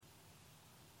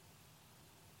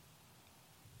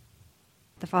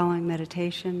The following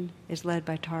meditation is led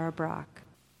by Tara Brach.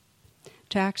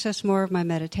 To access more of my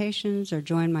meditations or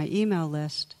join my email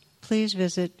list, please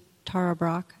visit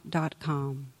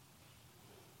tarabrach.com.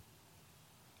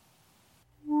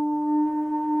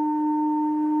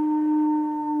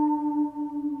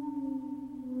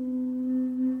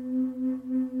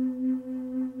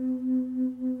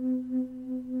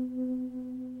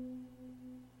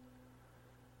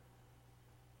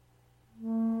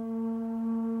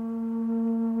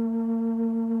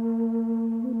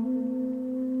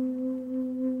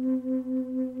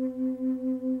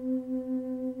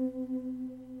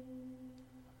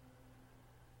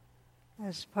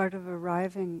 As part of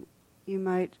arriving, you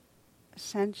might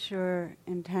sense your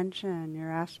intention, your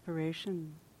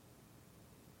aspiration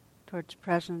towards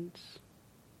presence,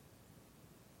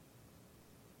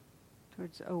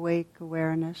 towards awake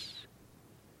awareness.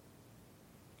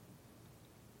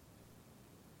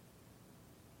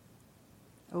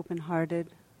 Open-hearted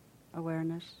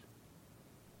awareness.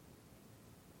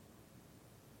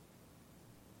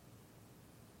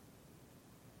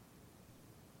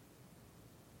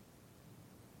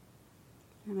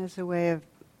 And as a way of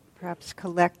perhaps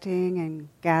collecting and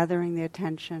gathering the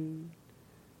attention,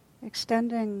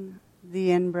 extending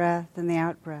the in-breath and the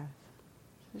out-breath.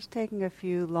 Just taking a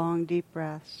few long, deep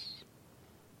breaths,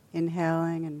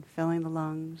 inhaling and filling the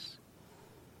lungs.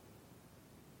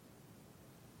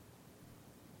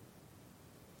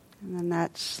 And then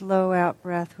that slow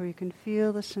out-breath where you can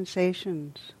feel the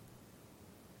sensations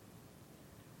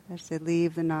as they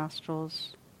leave the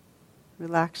nostrils,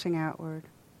 relaxing outward.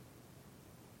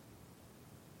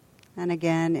 And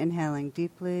again, inhaling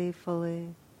deeply,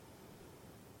 fully.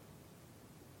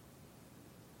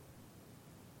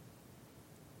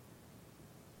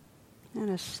 And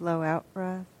a slow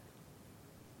out-breath.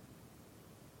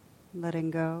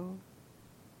 Letting go.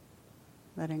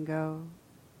 Letting go.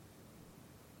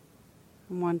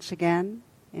 And once again,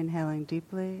 inhaling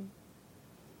deeply.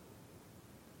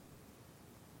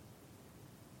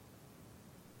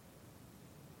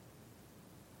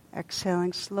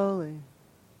 Exhaling slowly.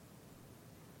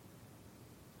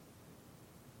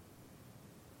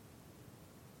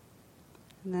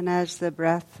 And then as the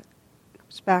breath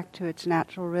comes back to its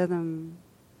natural rhythm,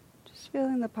 just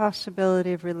feeling the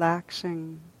possibility of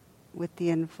relaxing with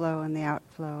the inflow and the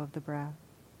outflow of the breath.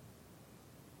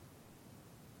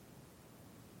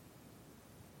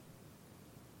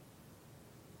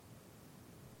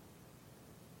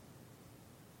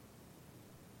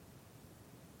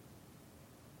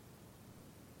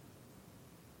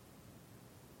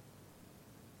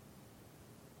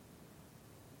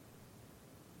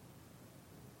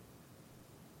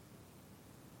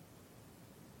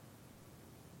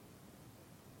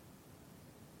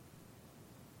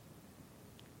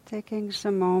 Taking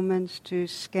some moments to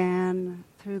scan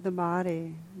through the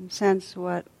body and sense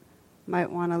what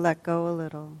might want to let go a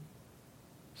little,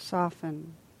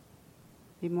 soften,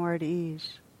 be more at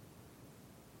ease.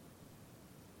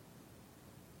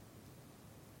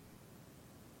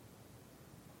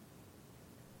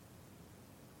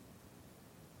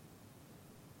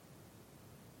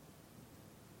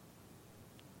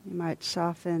 You might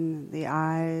soften the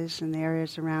eyes and the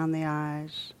areas around the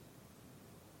eyes.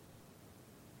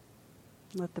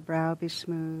 Let the brow be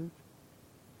smooth.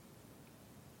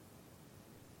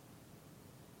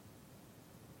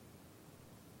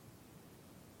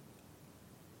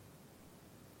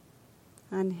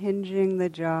 Unhinging the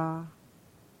jaw.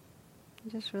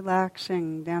 Just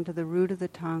relaxing down to the root of the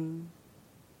tongue.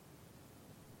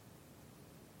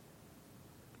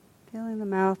 Feeling the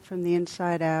mouth from the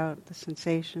inside out, the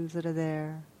sensations that are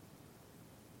there.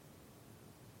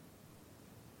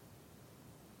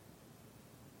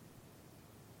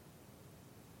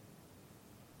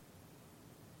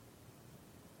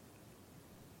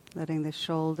 Letting the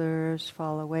shoulders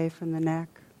fall away from the neck.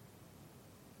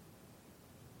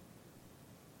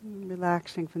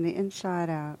 Relaxing from the inside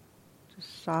out,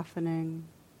 just softening.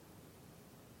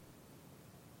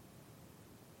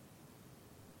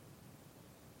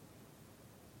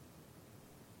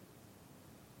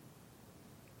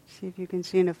 See if you can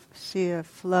see a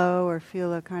flow or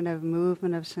feel a kind of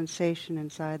movement of sensation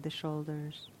inside the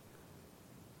shoulders,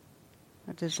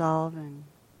 a dissolving.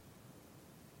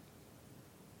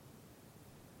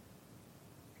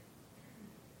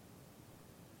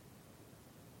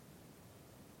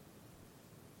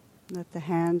 Let the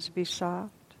hands be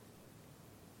soft.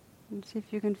 And see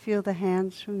if you can feel the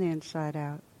hands from the inside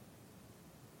out.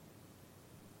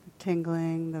 The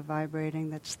tingling, the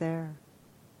vibrating that's there.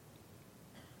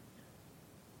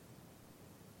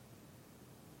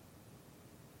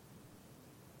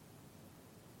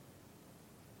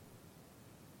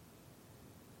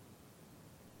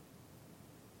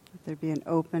 there be an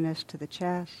openness to the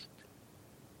chest.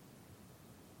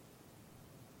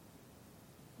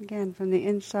 Again, from the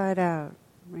inside out,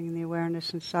 bringing the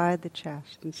awareness inside the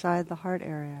chest, inside the heart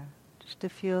area, just to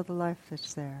feel the life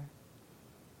that's there.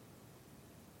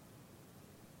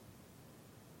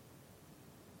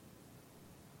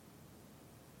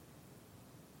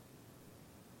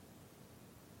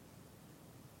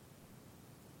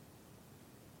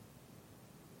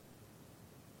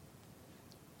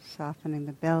 Softening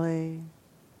the belly,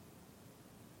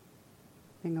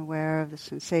 being aware of the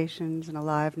sensations and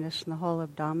aliveness in the whole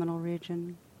abdominal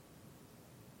region.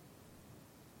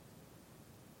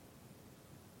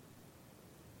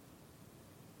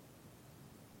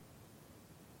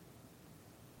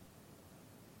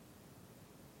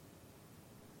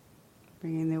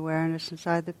 Bringing the awareness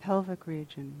inside the pelvic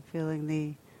region, feeling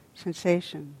the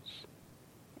sensations,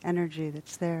 energy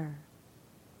that's there.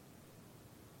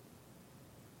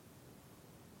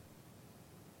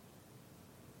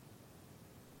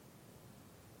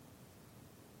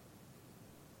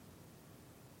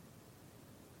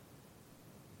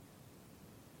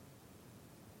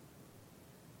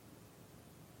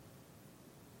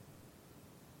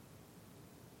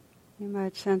 You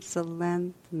might sense the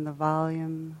length and the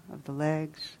volume of the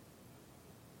legs.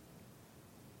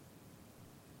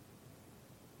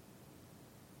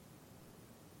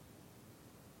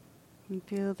 And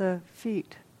feel the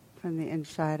feet from the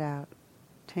inside out,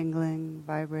 tingling,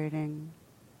 vibrating.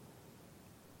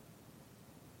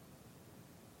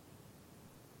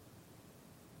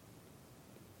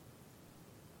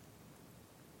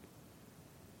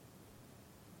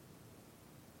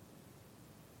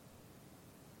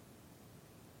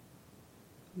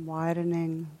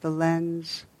 Widening the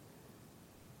lens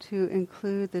to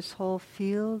include this whole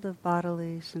field of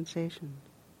bodily sensation.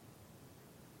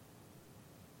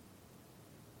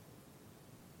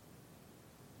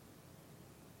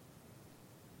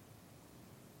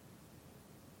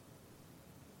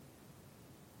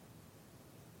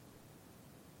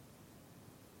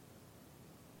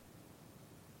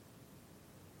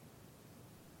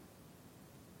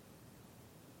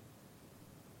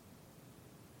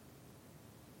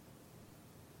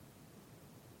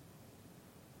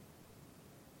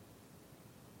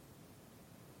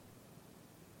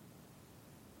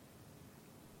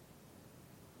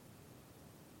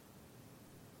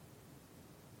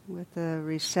 With a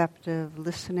receptive,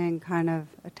 listening kind of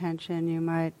attention, you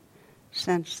might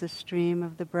sense the stream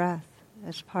of the breath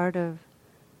as part of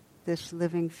this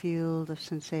living field of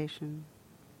sensation.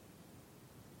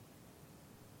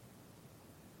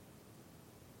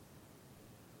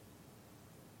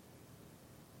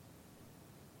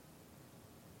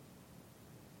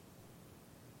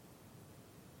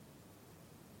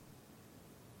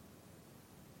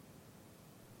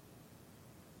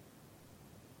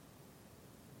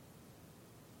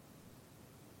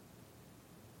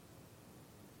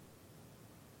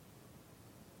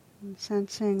 And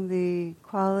sensing the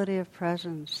quality of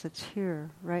presence that's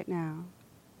here, right now.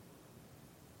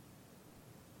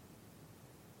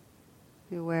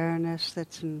 The awareness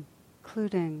that's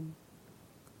including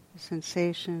the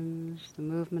sensations, the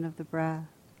movement of the breath.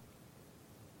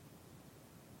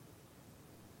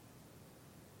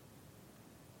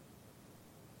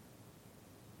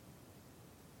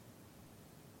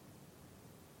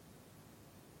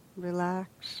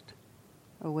 Relaxed,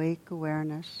 awake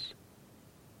awareness.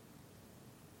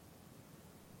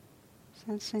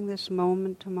 Sensing this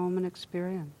moment-to-moment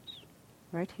experience,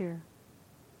 right here.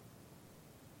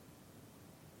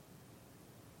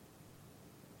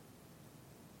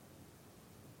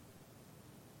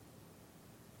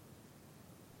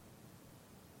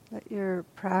 Let your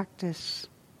practice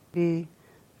be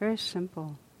very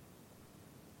simple.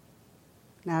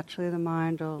 Naturally the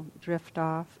mind will drift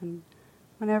off, and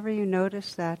whenever you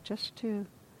notice that, just to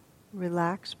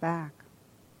relax back.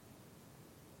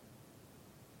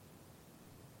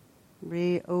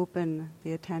 Reopen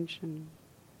the attention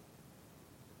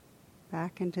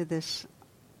back into this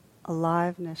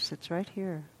aliveness that's right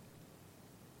here.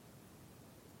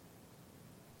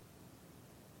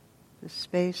 The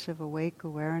space of awake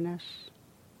awareness.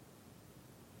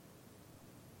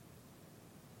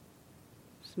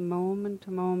 This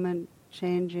moment-to-moment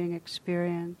changing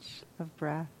experience of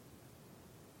breath,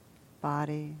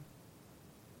 body.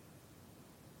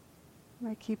 You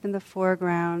might keep in the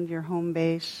foreground your home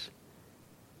base.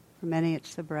 For many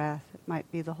it's the breath. It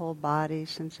might be the whole body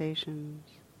sensations.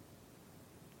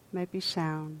 It might be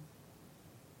sound.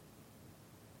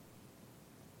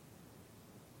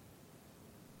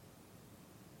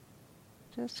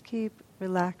 Just keep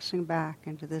relaxing back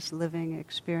into this living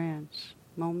experience,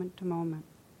 moment to moment.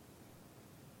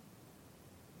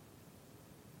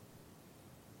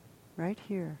 right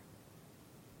here.